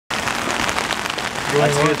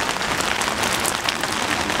That's good.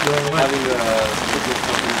 Having a fitness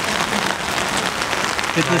company.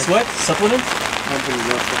 Fitness what? Supplement? Company,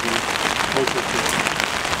 not supplement. Culture fit.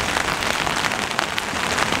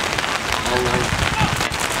 Online.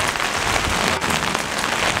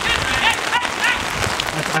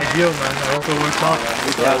 That's ideal, man. I hope it works out.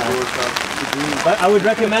 Yeah. But I would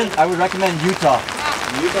recommend Utah.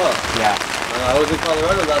 Utah? Yeah. I was in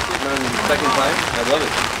Colorado last week, man. Second time. I love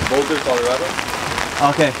it. Boulder, Colorado.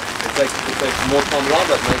 Okay. It's like more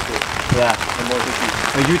Colorado, but nicer. Yeah. And more hippie.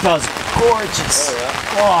 But Utah's gorgeous. Oh yeah.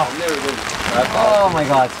 Oh. I've never been. Oh my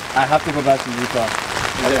God. I have to go back to Utah.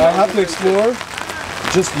 I have to explore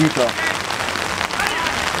just Utah.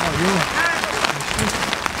 Oh yeah.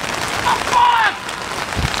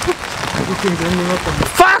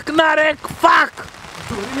 Fuck, Narek! Fuck!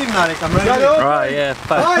 What do you mean, Narek? I'm ready. Oh yeah,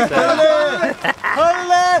 fuck.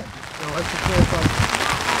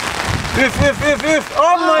 If.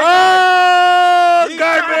 Oh my Oh, God. Get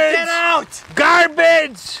garbage! out!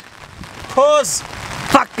 Garbage! Pause.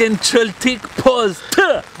 Fucking Chiltik pause.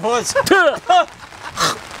 Tuh, Pause. tuh.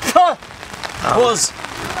 Pause.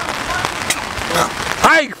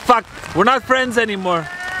 Hi, fuck. We're not friends anymore.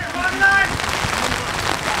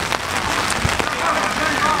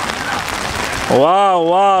 Wow,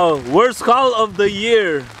 wow. Worst call of the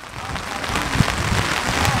year.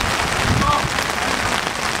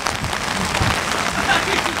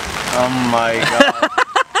 Oh my God.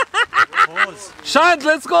 Pause. Shant,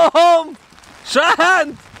 let's go home.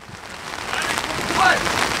 Shant.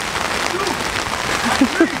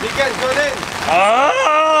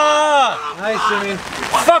 Ah! Nice, Jimmy.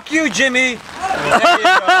 Fuck you, Jimmy. There you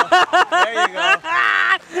go. There you go.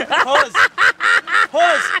 Pause.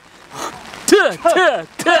 Pause. Tuh, tuh,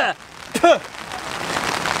 tuh.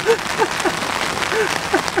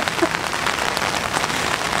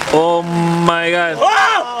 Oh my God.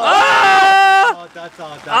 Ah! Oh, that's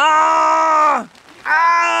all. Ah!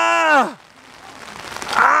 Ah!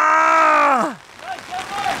 Ah!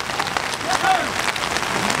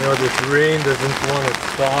 You know, this rain doesn't want to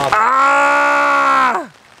stop.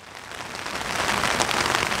 Ah!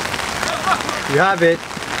 You have it.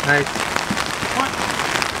 Nice.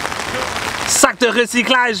 Sac de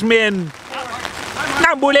recyclage, man!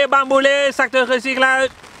 Bamboulé, bamboulé, sac de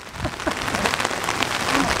recyclage!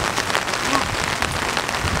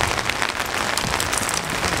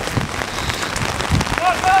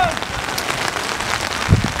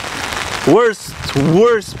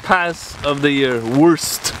 Worst pass of the year.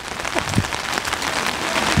 Worst.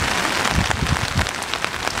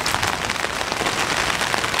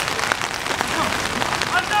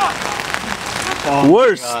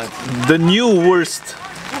 Worst. The new worst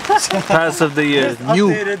pass of the year. New.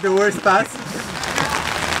 Updated the worst pass.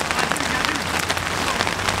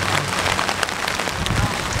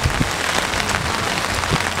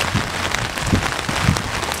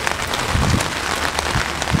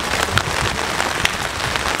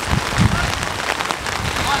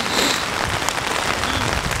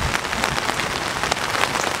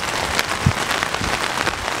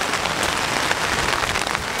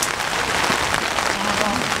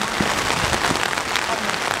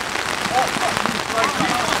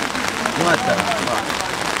 What the fuck?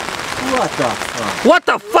 What the fuck? What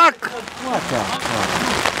the fuck? What the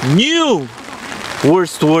fuck? New.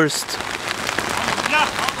 Worst.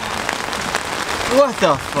 What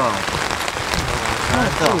the fuck? What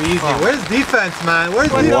the so easy. Fuck? Where's defense, man? Where's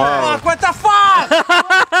defense? Wow. What the fuck?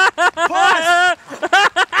 Pause!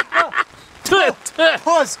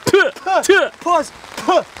 Pause! Pause!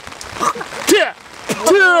 Pause!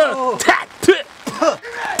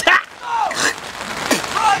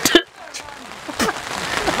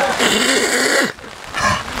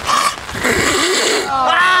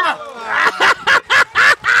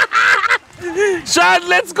 Sean,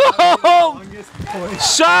 let's go home!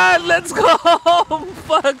 Sean, let's go home!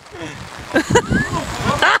 Fuck!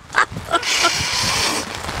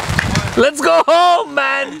 Let's go home,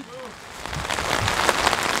 man!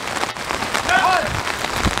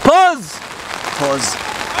 Pause! Pause!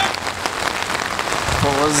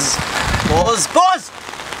 Pause! Pause! Pause!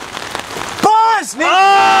 Pause!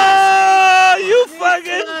 Ah, you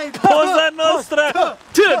fucking Cosa Nostra!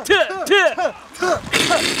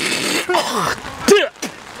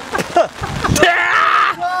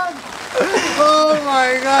 Oh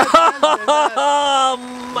my God!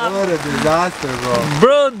 What a disaster, bro!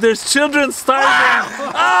 Bro, there's children starving!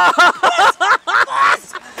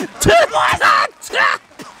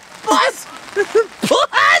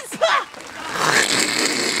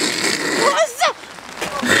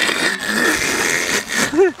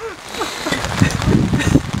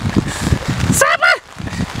 Sama!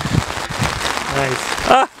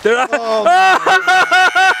 See me!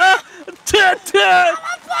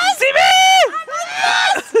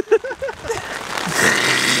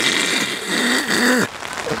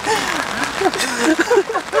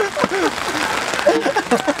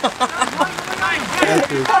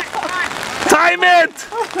 Time it!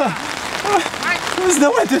 There's no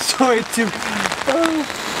one to show it to.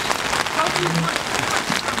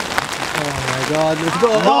 Oh my god, let's go.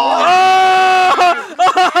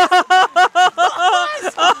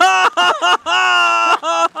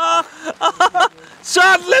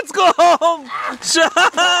 Sean, let's go home!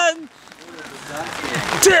 Sean!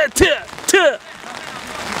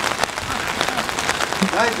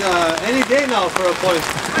 Guys, any day now for a point.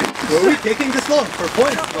 Were we taking this long for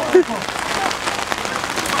points?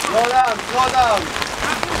 Slow down, slow down.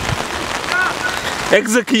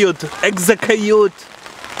 Execute! Execute!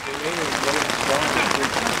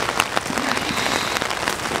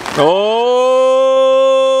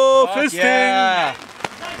 Oh! Fisting! Yeah.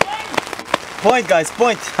 Point, guys,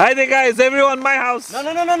 point. Hi there, guys! Everyone, my house! No,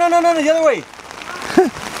 the other way.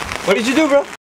 What did you do, bro?